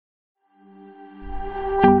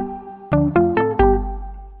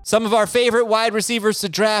Some of our favorite wide receivers to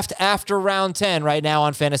draft after round 10 right now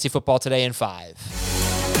on Fantasy Football Today in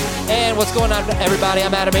 5. And what's going on, everybody?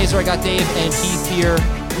 I'm Adam Azer. I got Dave and Heath here.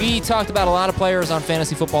 We talked about a lot of players on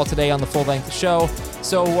Fantasy Football Today on the full-length show.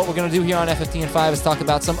 So what we're going to do here on FFT and 5 is talk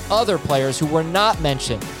about some other players who were not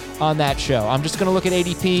mentioned on that show. I'm just going to look at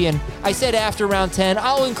ADP, and I said after round 10.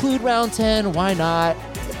 I'll include round 10. Why not?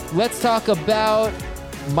 Let's talk about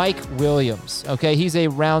Mike Williams. Okay, he's a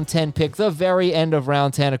round 10 pick, the very end of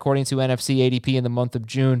round 10, according to NFC ADP in the month of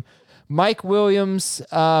June. Mike Williams,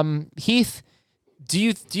 Heath, do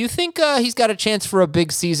you think he's got a chance for a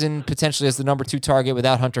big season, potentially as the number 2 target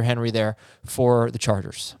without Hunter Henry there for the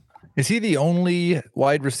Chargers? Is he the only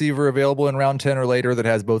wide receiver available in round 10 or later that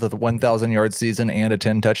has both a 1,000-yard season and a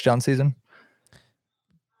 10-touchdown season?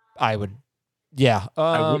 I would. Yeah.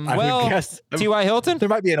 I would guess. T.Y. Hilton? There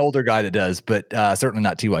might be an older guy that does, but certainly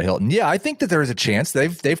not T.Y. Hilton. Yeah, I think that there is a chance.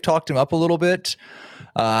 They've talked him up a little bit.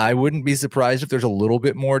 I wouldn't be surprised if there's a little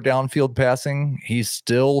bit more downfield passing. He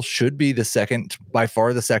still should be by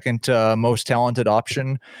far the second most talented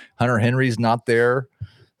option. Hunter Henry's not there.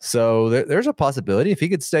 So there's a possibility if he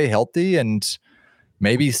could stay healthy and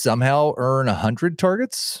maybe somehow earn 100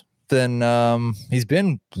 targets, then he's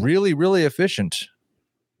been really, really efficient.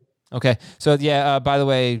 Okay. So, yeah, by the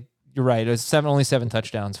way, you're right. It was only 7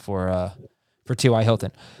 touchdowns for T.Y.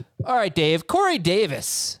 Hilton. All right, Dave. Corey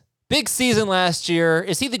Davis. Big season last year.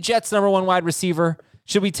 Is he the Jets' number 1 wide receiver?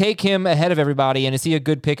 Should we take him ahead of everybody? And is he a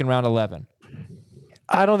good pick in round 11?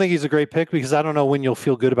 I don't think he's a great pick because I don't know when you'll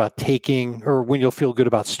feel good about taking or when you'll feel good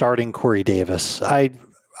about starting Corey Davis.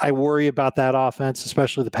 I worry about that offense,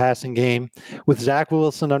 especially the passing game. With Zach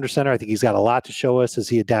Wilson under center, I think he's got a lot to show us as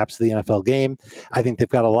he adapts to the NFL game. I think they've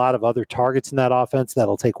got a lot of other targets in that offense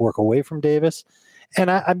that'll take work away from Davis. And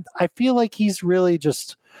I feel like he's really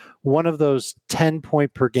just one of those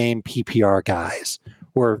 10-point per game PPR guys.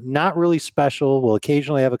 We're not really special. We'll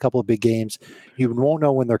occasionally have a couple of big games. You won't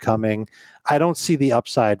know when they're coming. I don't see the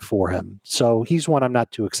upside for him. So he's one I'm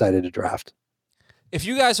not too excited to draft. If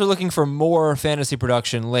you guys are looking for more fantasy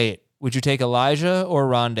production late, would you take Elijah or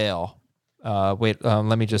Rondale?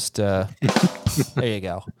 Let me just... there you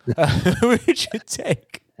go. Who would you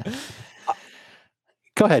take?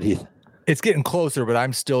 Go ahead, Heath. It's getting closer, but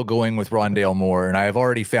I'm still going with Rondale Moore, and I have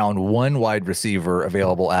already found one wide receiver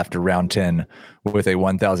available after round 10 with a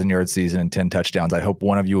 1,000-yard season and 10 touchdowns. I hope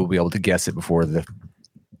one of you will be able to guess it before the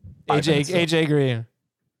AJ Green.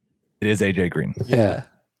 It is AJ Green. Yeah.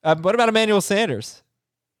 What about Emmanuel Sanders?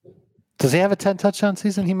 Does he have a 10-touchdown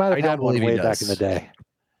season? He might have had one way back in the day.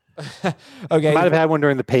 Okay. He might have had one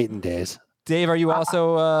during the Peyton days. Dave, are you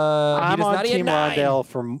also? I'm on Team Rondale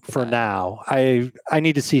for now. I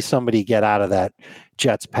need to see somebody get out of that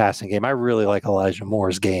Jets passing game. I really like Elijah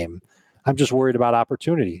Moore's game. I'm just worried about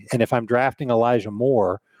opportunity. And if I'm drafting Elijah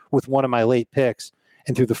Moore with one of my late picks,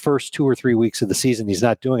 and through the first 2 or 3 weeks of the season he's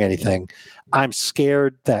not doing anything, I'm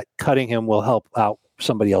scared that cutting him will help out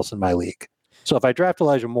somebody else in my league. So if I draft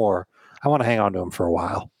Elijah Moore, I want to hang on to him for a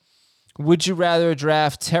while. Would you rather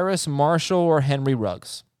draft Terrace Marshall or Henry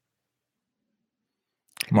Ruggs?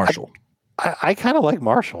 Marshall. I kind of like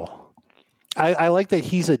Marshall. I like that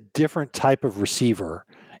he's a different type of receiver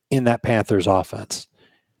in that Panthers offense.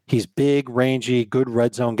 He's big, rangy, good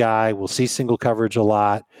red zone guy. We'll see single coverage a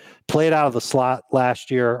lot. Played out of the slot last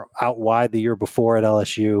year, out wide the year before at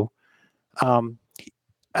LSU.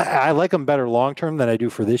 I like him better long-term than I do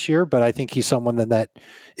for this year, but I think he's someone that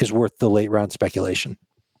is worth the late-round speculation.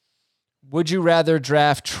 Would you rather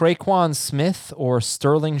draft Traquan Smith or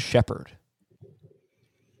Sterling Shepard?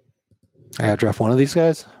 I got to draft one of these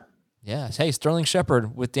guys? Yes. Hey, Sterling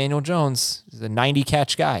Shepard with Daniel Jones is a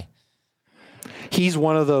 90-catch guy. He's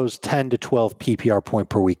one of those 10 to 12 PPR point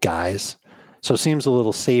per week guys. So seems a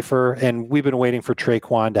little safer. And we've been waiting for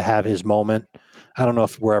Traquan to have his moment. I don't know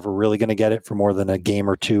if we're ever really going to get it for more than a game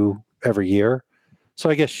or two every year. So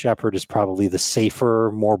I guess Shepard is probably the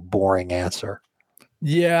safer, more boring answer.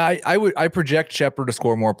 Yeah, I project Shepard to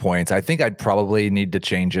score more points. I think I'd probably need to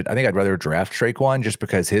change it. I think I'd rather draft Traquan just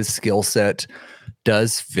because his skill set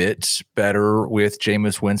does fit better with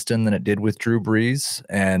Jameis Winston than it did with Drew Brees.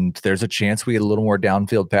 And there's a chance we get a little more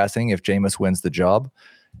downfield passing if Jameis wins the job.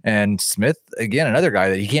 And Smith, again, another guy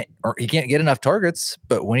that he can't get enough targets,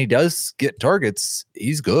 but when he does get targets,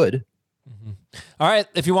 he's good. Mm-hmm. All right.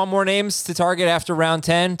 If you want more names to target after round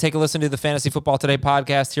 10, take a listen to the Fantasy Football Today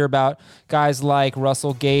podcast. Hear about guys like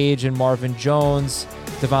Russell Gage and Marvin Jones,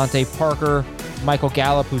 Devontae Parker, Michael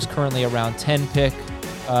Gallup, who's currently a round 10 pick,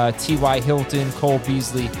 T.Y. Hilton, Cole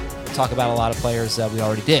Beasley. We'll talk about a lot of players that we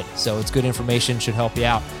already did. So it's good information, should help you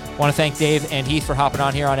out. I want to thank Dave and Heath for hopping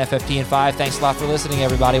on here on FFT and 5. Thanks a lot for listening,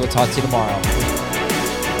 everybody. We'll talk to you tomorrow.